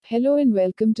Hello and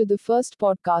welcome to the first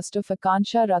podcast of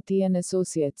Akansha Rati and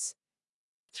Associates.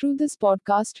 Through this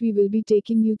podcast, we will be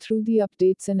taking you through the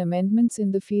updates and amendments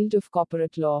in the field of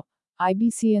corporate law,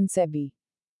 IBC and SEBI.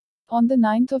 On the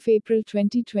 9th of April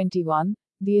 2021,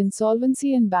 the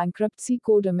Insolvency and Bankruptcy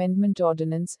Code Amendment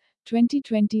Ordinance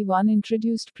 2021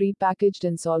 introduced pre-packaged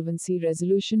insolvency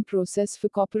resolution process for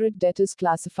corporate debtors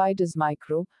classified as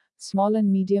micro, small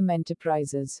and medium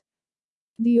enterprises.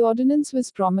 The ordinance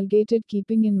was promulgated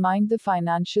keeping in mind the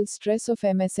financial stress of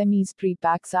MSMEs.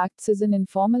 Pre-PAX acts as an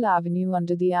informal avenue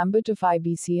under the ambit of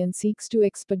IBC and seeks to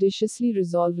expeditiously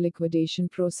resolve liquidation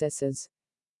processes.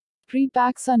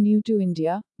 Pre-PAX are new to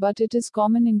India, but it is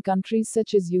common in countries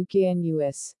such as UK and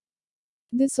US.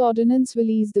 This ordinance will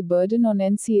ease the burden on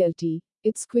NCLT.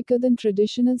 It's quicker than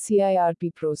traditional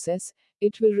CIRP process.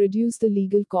 It will reduce the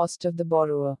legal cost of the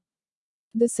borrower.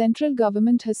 The central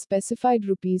government has specified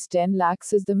Rs 10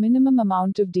 lakhs as the minimum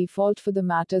amount of default for the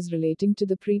matters relating to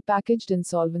the pre-packaged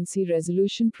insolvency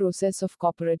resolution process of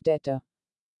corporate debtor.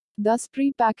 Thus,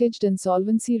 pre-packaged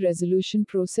insolvency resolution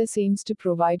process aims to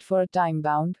provide for a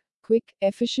time-bound, quick,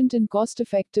 efficient and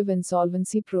cost-effective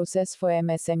insolvency process for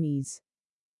MSMEs.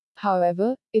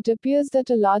 However, it appears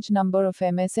that a large number of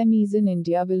MSMEs in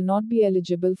India will not be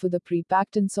eligible for the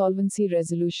pre-packed insolvency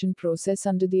resolution process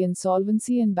under the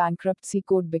Insolvency and Bankruptcy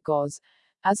Code because,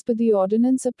 as per the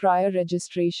ordinance, a prior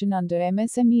registration under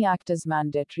MSME Act is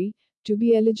mandatory to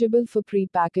be eligible for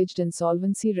pre-packaged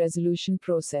insolvency resolution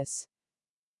process.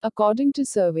 According to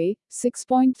survey,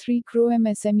 6.3 crore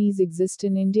MSMEs exist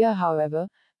in India. However,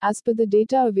 as per the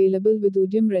data available with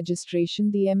Udyam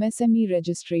registration, the MSME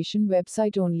registration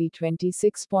website, only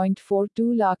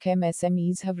 26.42 lakh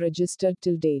MSMEs have registered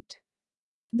till date.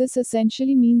 This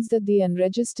essentially means that the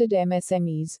unregistered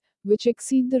MSMEs, which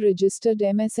exceed the registered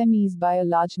MSMEs by a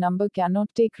large number, cannot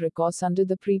take recourse under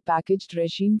the pre-packaged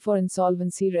regime for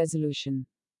insolvency resolution.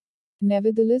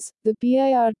 Nevertheless, the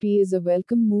PIRP is a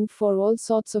welcome move for all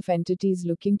sorts of entities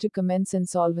looking to commence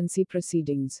insolvency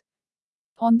proceedings.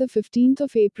 On the 15th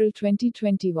of April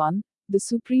 2021, the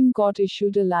Supreme Court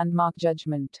issued a landmark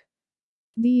judgment.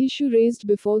 The issue raised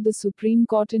before the Supreme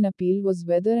Court in appeal was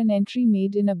whether an entry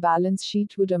made in a balance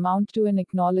sheet would amount to an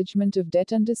acknowledgement of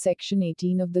debt under Section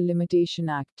 18 of the Limitation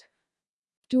Act.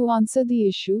 To answer the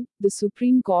issue, the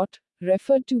Supreme Court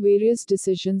referred to various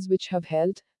decisions which have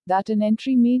held that an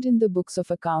entry made in the books of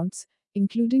accounts,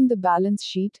 including the balance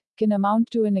sheet, can amount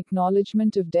to an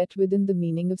acknowledgement of debt within the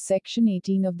meaning of Section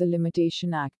 18 of the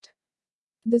Limitation Act.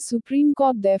 The Supreme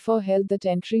Court therefore held that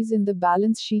entries in the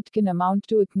balance sheet can amount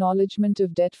to acknowledgement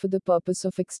of debt for the purpose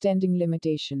of extending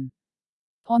limitation.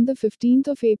 On the 15th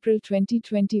of April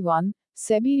 2021,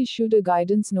 SEBI issued a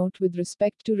guidance note with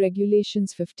respect to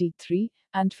Regulations 53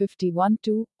 and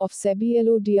 51(2) of SEBI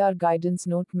LODR. Guidance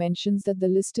note mentions that the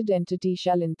listed entity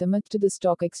shall intimate to the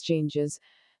stock exchanges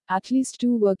at least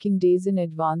 2 working days in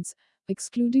advance,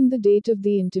 excluding the date of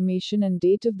the intimation and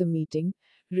date of the meeting,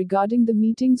 regarding the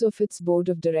meetings of its board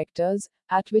of directors,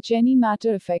 at which any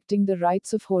matter affecting the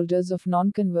rights of holders of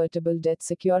non-convertible debt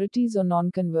securities or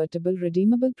non-convertible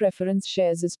redeemable preference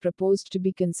shares is proposed to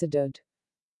be considered.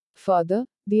 Further,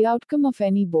 the outcome of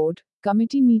any board,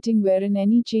 committee meeting wherein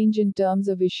any change in terms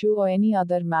of issue or any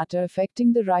other matter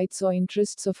affecting the rights or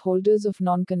interests of holders of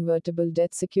non-convertible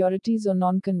debt securities or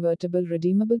non-convertible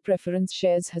redeemable preference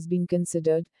shares has been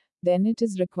considered, then it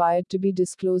is required to be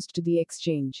disclosed to the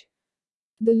exchange.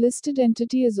 The listed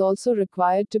entity is also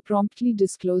required to promptly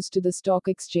disclose to the stock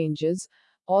exchanges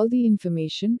all the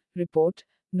information, report,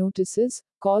 notices,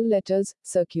 call letters,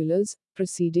 circulars,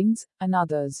 proceedings, and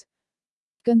others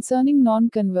concerning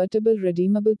non-convertible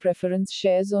redeemable preference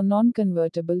shares or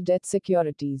non-convertible debt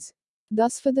securities.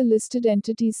 Thus, for the listed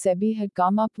entities, SEBI had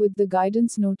come up with the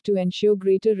guidance note to ensure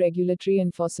greater regulatory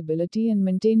enforceability and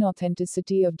maintain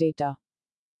authenticity of data.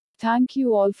 Thank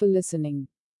you all for listening.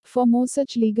 For more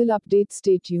such legal updates,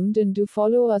 stay tuned and do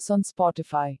follow us on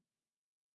Spotify.